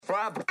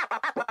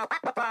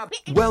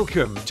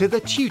Welcome to the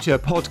Tutor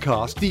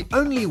Podcast, the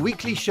only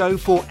weekly show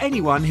for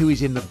anyone who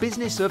is in the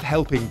business of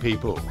helping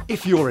people.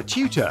 If you're a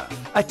tutor,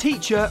 a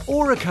teacher,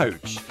 or a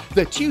coach,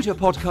 the Tutor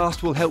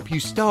Podcast will help you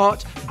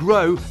start,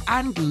 grow,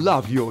 and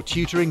love your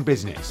tutoring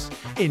business.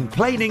 In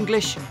plain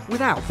English,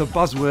 without the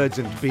buzzwords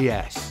and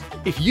BS.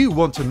 If you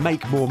want to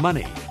make more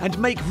money and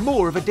make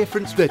more of a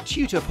difference, the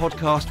Tutor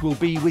Podcast will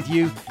be with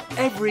you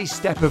every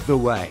step of the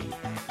way.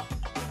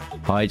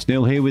 Hi, it's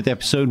Neil here with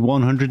episode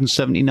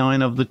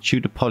 179 of the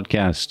Tutor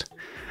Podcast,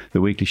 the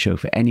weekly show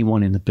for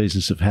anyone in the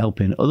business of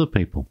helping other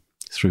people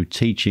through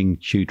teaching,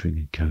 tutoring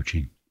and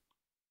coaching.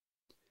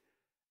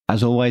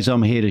 As always,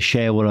 I'm here to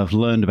share what I've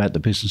learned about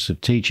the business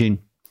of teaching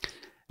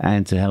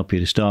and to help you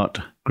to start,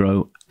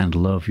 grow and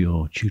love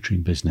your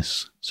tutoring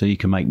business so you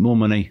can make more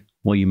money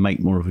while you make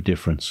more of a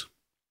difference.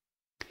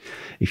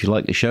 If you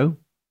like the show,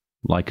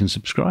 like and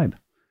subscribe.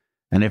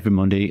 And every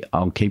Monday,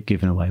 I'll keep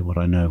giving away what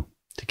I know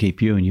to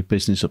keep you and your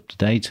business up to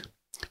date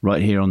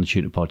right here on the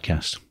Tutor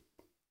Podcast.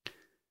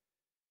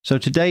 So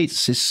today,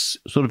 it's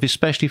sort of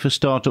especially for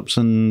startups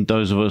and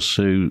those of us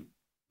who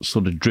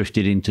sort of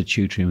drifted into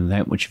tutoring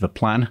without much of a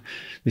plan.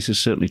 This is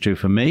certainly true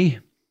for me.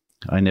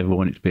 I never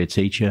wanted to be a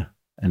teacher,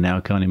 and now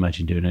I can't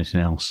imagine doing anything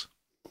else.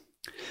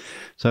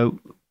 So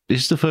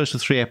this is the first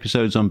of 3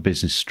 episodes on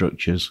business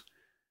structures.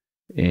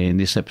 In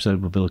this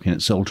episode, we'll be looking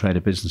at sole trader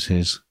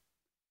businesses.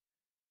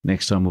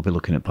 Next time, we'll be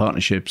looking at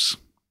partnerships.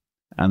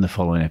 And the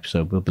following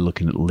episode, we'll be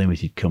looking at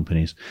limited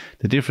companies,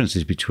 the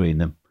differences between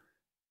them,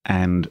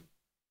 and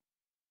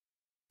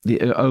the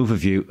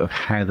overview of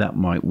how that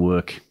might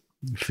work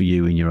for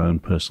you in your own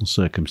personal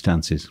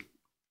circumstances.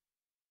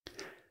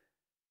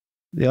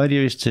 The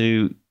idea is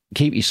to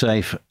keep you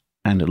safe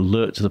and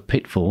alert to the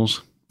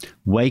pitfalls,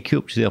 wake you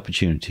up to the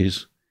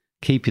opportunities,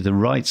 keep you the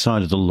right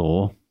side of the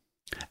law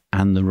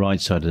and the right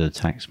side of the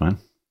taxman,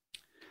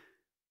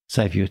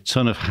 save you a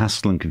ton of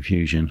hassle and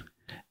confusion,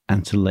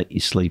 and to let you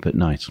sleep at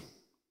night.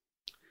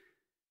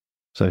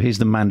 So here's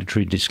the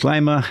mandatory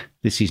disclaimer.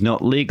 This is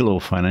not legal or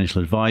financial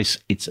advice.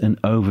 It's an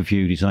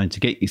overview designed to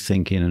get you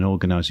thinking and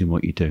organising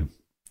what you do.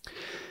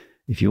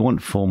 If you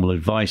want formal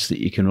advice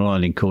that you can rely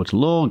on in court of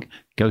law,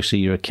 go see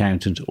your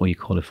accountant or your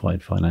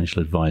qualified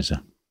financial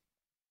advisor.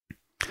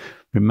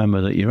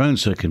 Remember that your own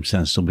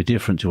circumstances will be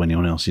different to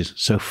anyone else's,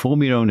 so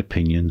form your own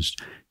opinions,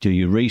 do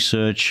your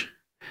research,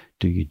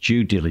 do your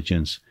due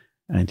diligence,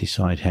 and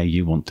decide how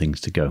you want things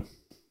to go.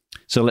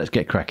 So let's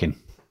get cracking.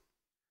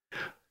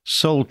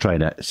 Sole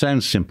trader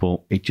sounds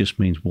simple. It just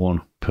means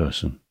one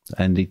person,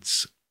 and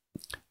it's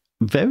a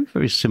very,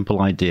 very simple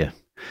idea.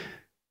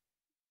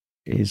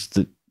 Is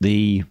that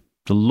the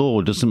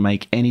law doesn't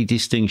make any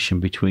distinction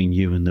between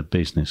you and the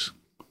business.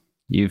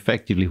 You're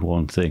effectively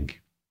one thing.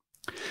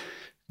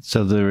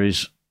 So there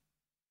is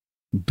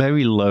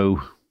very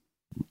low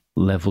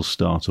level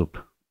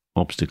startup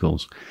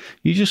obstacles.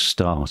 You just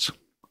start.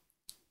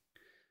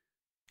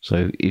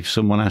 So if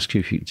someone asks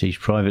you if you can teach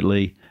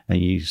privately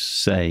and you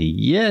say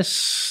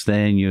yes,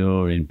 then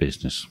you're in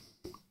business.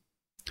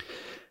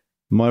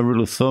 My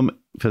rule of thumb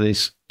for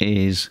this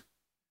is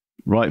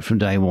right from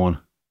day one,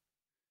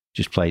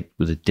 just play it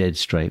with a dead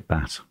straight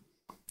bat.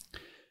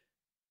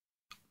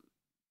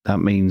 That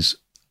means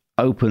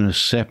open a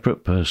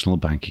separate personal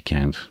bank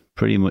account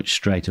pretty much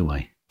straight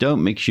away.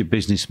 Don't mix your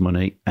business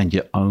money and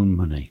your own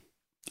money.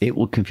 It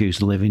will confuse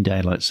the living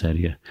daylights out of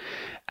you,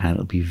 and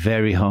it'll be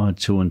very hard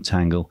to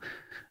untangle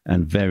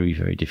and very,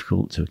 very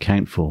difficult to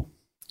account for.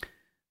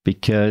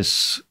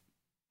 Because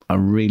I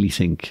really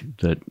think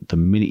that the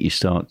minute you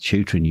start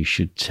tutoring, you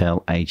should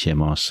tell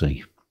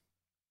HMRC.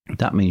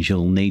 That means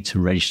you'll need to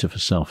register for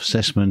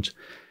self-assessment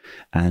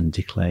and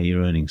declare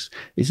your earnings.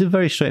 It's a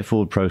very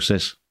straightforward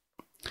process,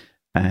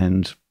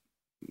 and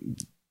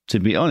to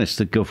be honest,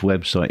 the Gov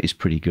website is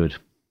pretty good.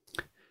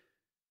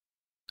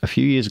 A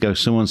few years ago,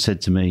 someone said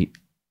to me,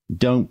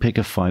 don't pick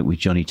a fight with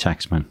Johnny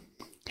Taxman.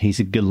 He's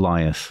a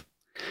Goliath.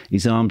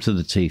 He's armed to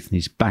the teeth and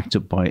he's backed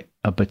up by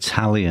a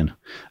battalion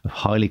of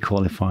highly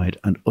qualified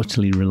and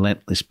utterly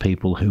relentless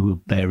people who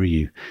will bury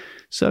you.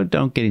 So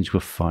don't get into a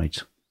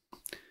fight.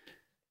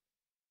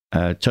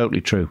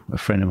 Totally true. A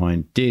friend of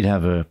mine did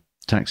have a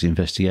tax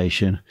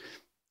investigation.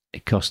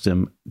 It cost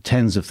them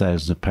tens of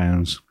thousands of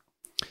pounds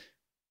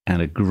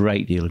and a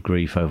great deal of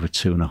grief over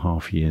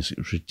 2.5 years. It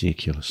was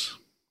ridiculous.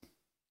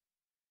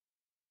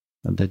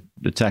 And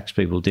the tax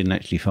people didn't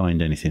actually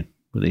find anything,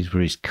 but these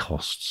were his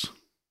costs.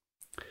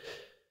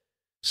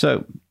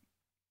 So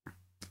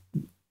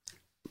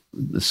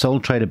the sole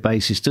trader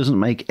basis doesn't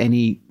make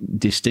any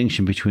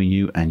distinction between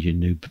you and your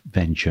new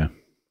venture.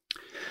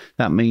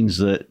 That means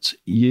that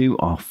you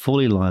are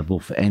fully liable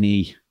for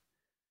any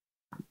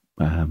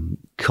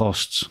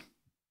costs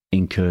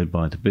incurred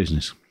by the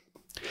business.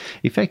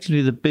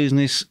 Effectively, the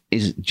business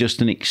is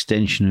just an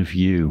extension of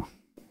you.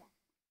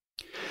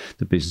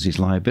 The business's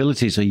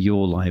liabilities are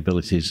your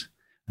liabilities,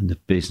 and the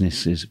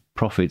business's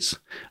profits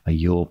are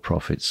your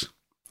profits.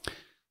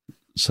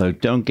 So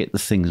don't get the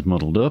things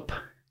muddled up.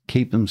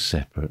 Keep them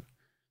separate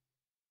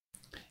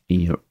in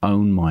your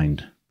own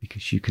mind.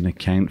 because you can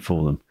account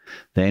for them.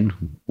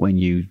 Then when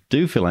you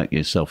do fill out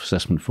your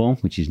self-assessment form,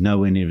 which is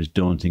nowhere near as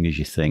daunting as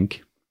you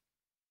think,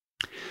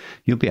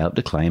 you'll be able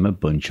to claim a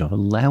bunch of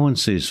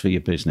allowances for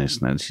your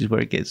business. Now, this is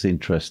where it gets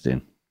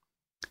interesting.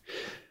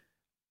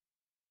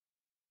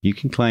 You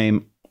can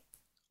claim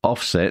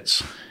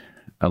offsets,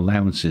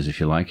 allowances, if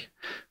you like,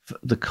 for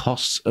the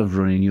costs of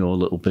running your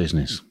little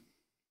business.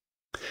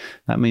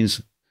 That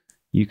means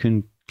you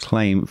can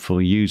claim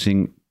for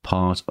using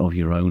part of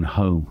your own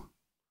home,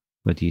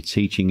 whether you're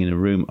teaching in a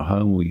room at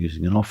home or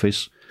using an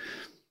office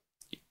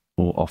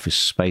or office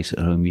space at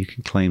home. You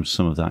can claim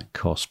some of that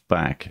cost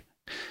back,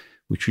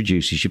 which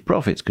reduces your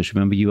profits, because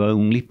remember, you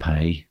only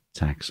pay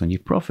tax on your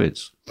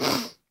profits.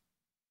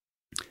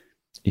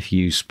 If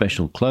you use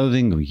special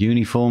clothing or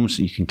uniforms,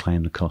 you can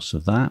claim the costs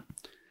of that.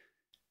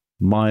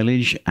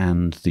 Mileage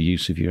and the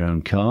use of your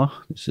own car,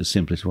 it's the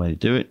simplest way to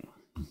do it.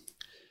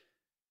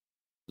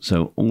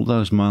 So all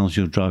those miles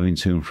you're driving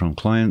to and from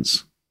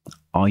clients,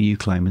 are you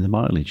claiming the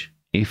mileage?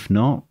 If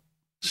not,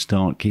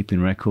 start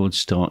keeping records,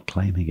 start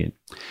claiming it.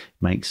 It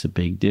makes a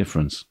big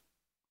difference.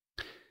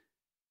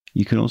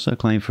 You can also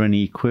claim for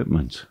any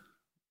equipment,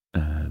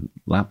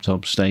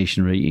 laptop,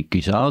 stationery,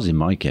 guitars in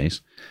my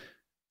case,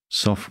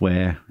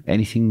 software,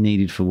 anything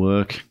needed for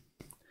work.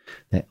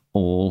 They're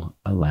all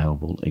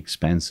allowable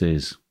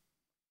expenses.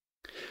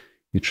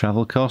 Your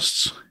travel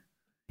costs,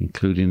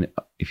 including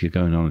if you're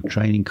going on a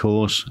training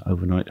course,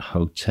 overnight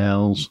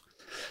hotels,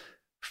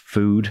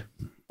 food,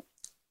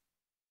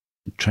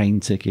 train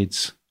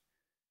tickets,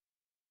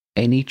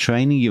 any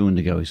training you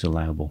undergo is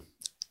allowable,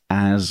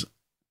 as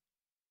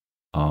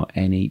are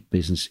any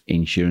business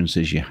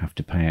insurances you have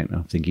to pay out. And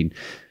I'm thinking,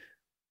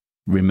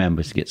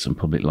 remember to get some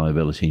public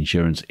liability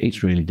insurance.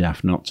 It's really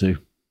daft not to.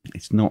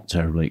 It's not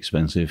terribly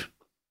expensive,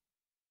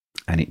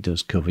 and it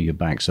does cover your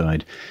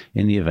backside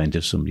in the event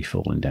of somebody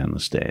falling down the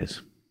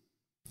stairs.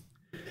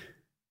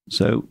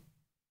 So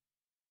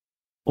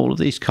all of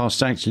these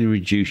costs actually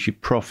reduce your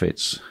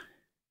profits.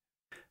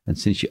 And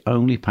since you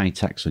only pay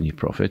tax on your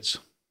profits,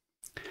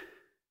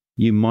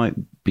 you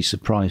might be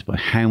surprised by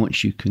how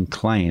much you can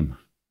claim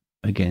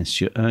against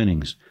your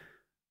earnings.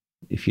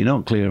 If you're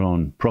not clear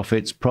on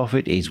profits,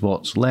 profit is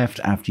what's left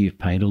after you've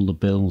paid all the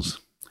bills.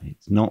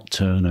 It's not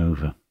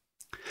turnover.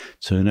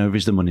 Turnover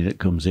is the money that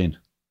comes in.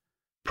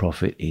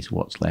 Profit is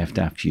what's left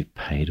after you've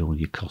paid all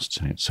your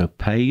costs out. So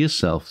pay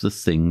yourself the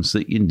things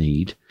that you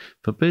need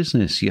for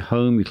business. Your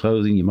home, your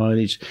clothing, your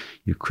mileage,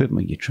 your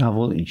equipment, your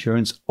travel,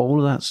 insurance,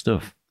 all of that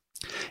stuff.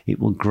 It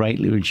will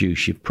greatly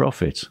reduce your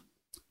profit,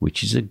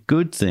 which is a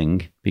good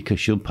thing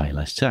because you'll pay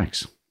less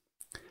tax.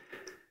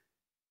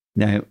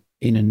 Now,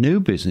 in a new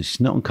business, it's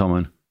not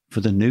uncommon for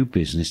the new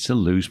business to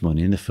lose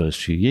money in the first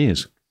few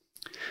years.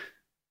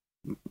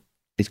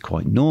 It's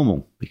quite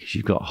normal because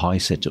you've got high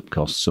setup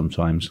costs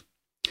sometimes,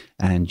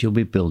 and you'll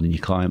be building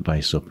your client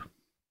base up.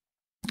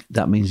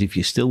 That means if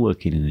you're still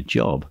working in a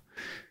job,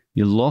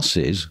 your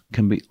losses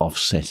can be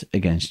offset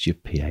against your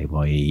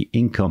PAYE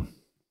income.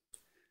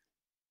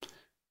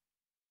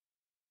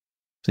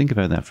 Think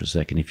about that for a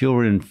second. If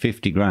you're in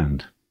 50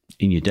 grand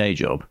in your day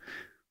job,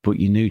 but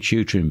your new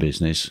tutoring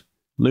business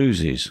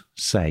loses,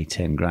 say,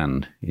 10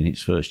 grand in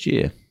its first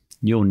year,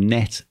 your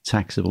net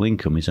taxable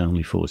income is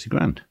only 40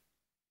 grand.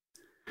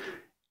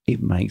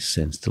 It makes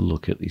sense to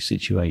look at the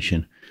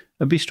situation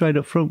and be straight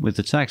up front with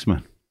the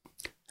taxman.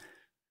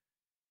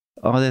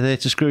 Are they there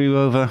to screw you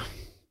over?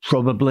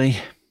 Probably.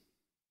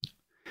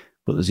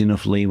 But there's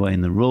enough leeway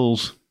in the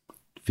rules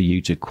for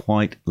you to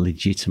quite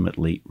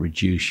legitimately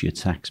reduce your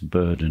tax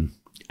burden.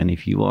 And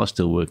if you are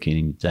still working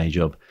in your day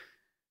job,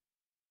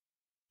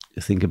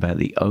 think about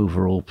the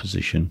overall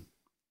position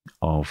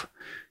of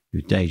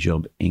your day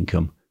job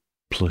income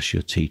plus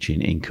your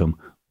teaching income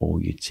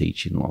or your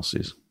teaching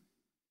losses.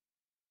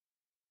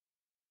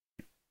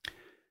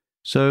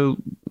 So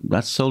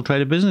that's sole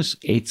trader business.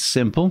 It's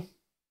simple.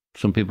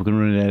 Some people can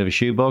run it out of a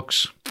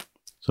shoebox.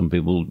 Some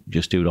people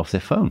just do it off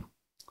their phone.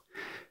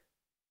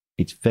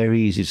 It's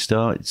very easy to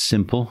start. It's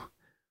simple.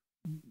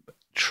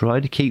 Try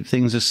to keep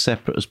things as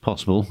separate as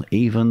possible,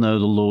 even though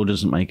the law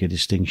doesn't make a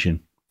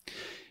distinction.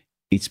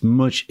 It's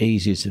much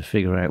easier to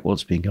figure out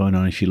what's been going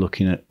on if you're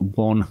looking at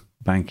one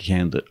bank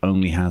account that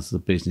only has the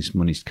business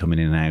monies coming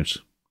in and out,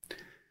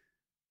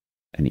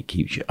 and it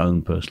keeps your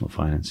own personal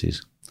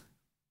finances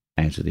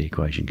out of the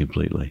equation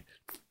completely.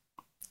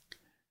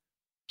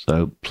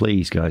 So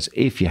please, guys,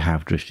 if you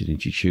have drifted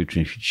into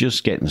tutoring, if you're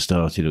just getting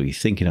started or you're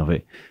thinking of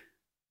it,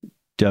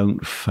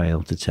 don't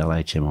fail to tell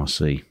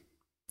HMRC.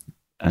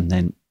 And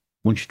then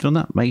once you've done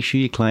that, make sure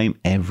you claim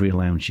every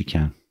allowance you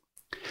can.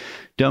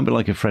 Don't be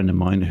like a friend of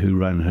mine who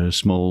ran her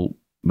small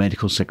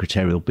medical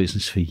secretarial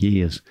business for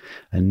years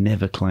and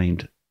never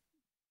claimed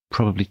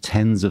probably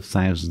tens of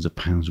thousands of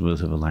pounds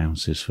worth of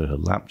allowances for her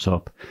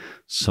laptop,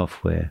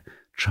 software,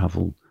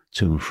 travel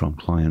to and from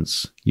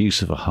clients,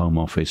 use of a home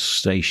office,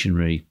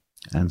 stationery,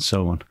 and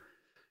so on.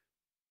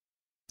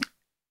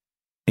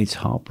 It's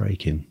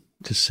heartbreaking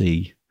to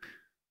see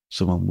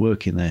someone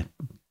working their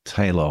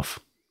tail off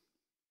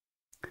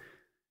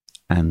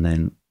and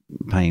then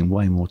paying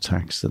way more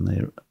tax than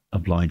they're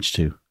obliged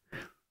to.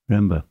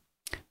 Remember,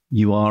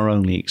 you are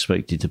only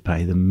expected to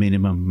pay the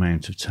minimum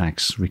amount of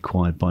tax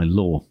required by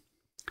law.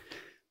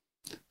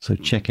 So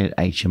check out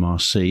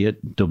HMRC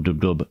at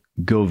www.gov.uk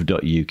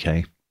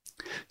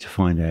to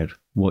find out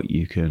what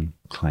you can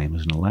claim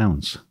as an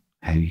allowance,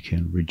 how you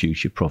can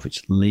reduce your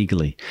profits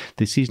legally.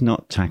 This is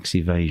not tax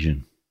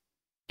evasion.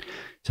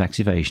 Tax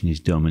evasion is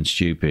dumb and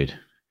stupid.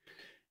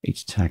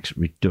 It's tax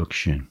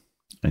reduction,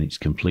 and it's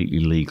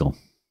completely legal.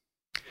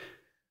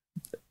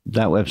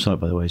 That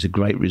website, by the way, is a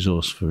great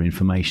resource for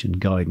information,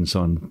 guidance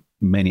on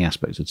many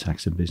aspects of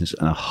tax and business,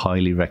 and I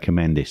highly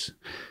recommend this.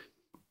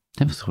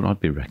 Never thought I'd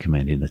be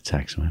recommending the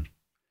tax man.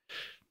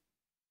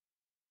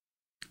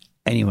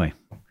 Anyway,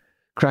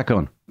 crack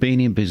on. Being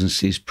in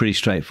business is pretty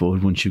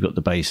straightforward once you've got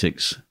the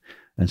basics,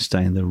 and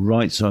staying the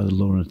right side of the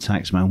law and the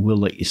tax man will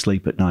let you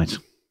sleep at night.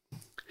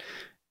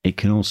 It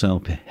can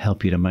also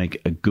help you to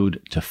make a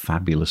good to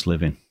fabulous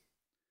living.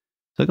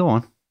 So go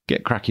on,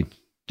 get cracking.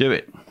 Do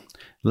it.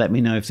 Let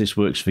me know if this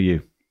works for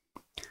you.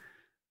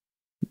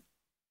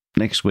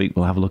 Next week,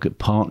 we'll have a look at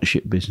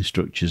partnership business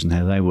structures and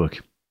how they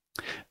work.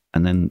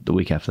 And then the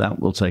week after that,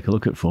 we'll take a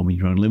look at forming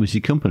your own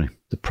limited company,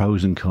 the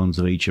pros and cons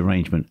of each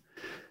arrangement.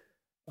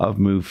 I've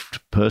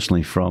moved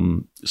personally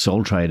from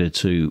sole trader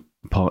to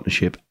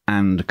partnership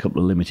and a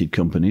couple of limited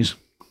companies.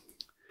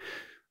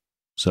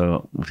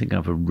 So I think I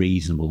have a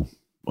reasonable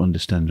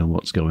understanding of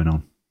what's going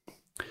on.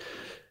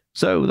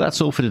 So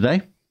that's all for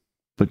today.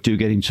 But do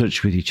get in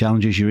touch with your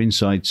challenges, your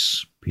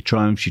insights, your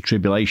triumphs, your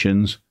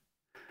tribulations,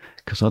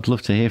 because I'd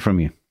love to hear from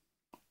you.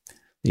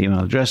 The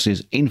email address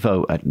is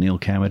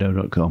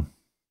info@neilcowardo.com.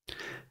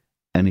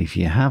 And if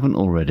you haven't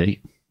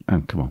already,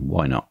 and come on,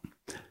 why not?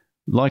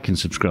 Like and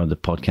subscribe to the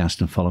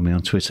podcast and follow me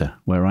on Twitter,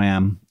 where I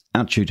am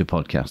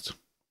 @TutorPodcast.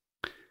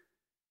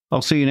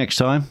 I'll see you next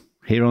time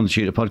here on the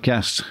Tutor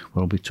Podcast,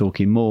 where I'll be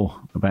talking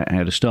more about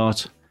how to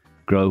start,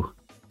 grow,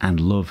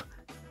 and love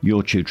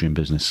your tutoring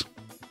business.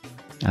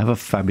 Have a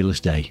fabulous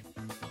day.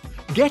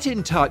 Get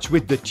in touch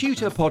with the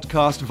Tutor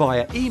Podcast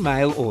via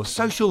email or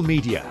social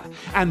media,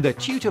 and the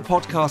Tutor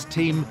Podcast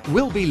team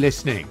will be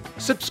listening.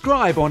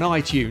 Subscribe on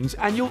iTunes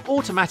and you'll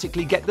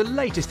automatically get the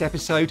latest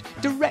episode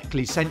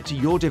directly sent to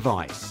your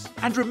device.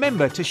 And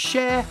remember to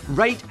share,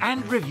 rate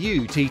and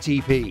review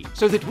TTP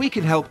so that we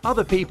can help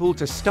other people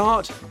to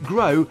start,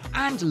 grow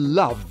and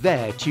love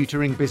their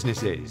tutoring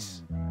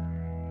businesses.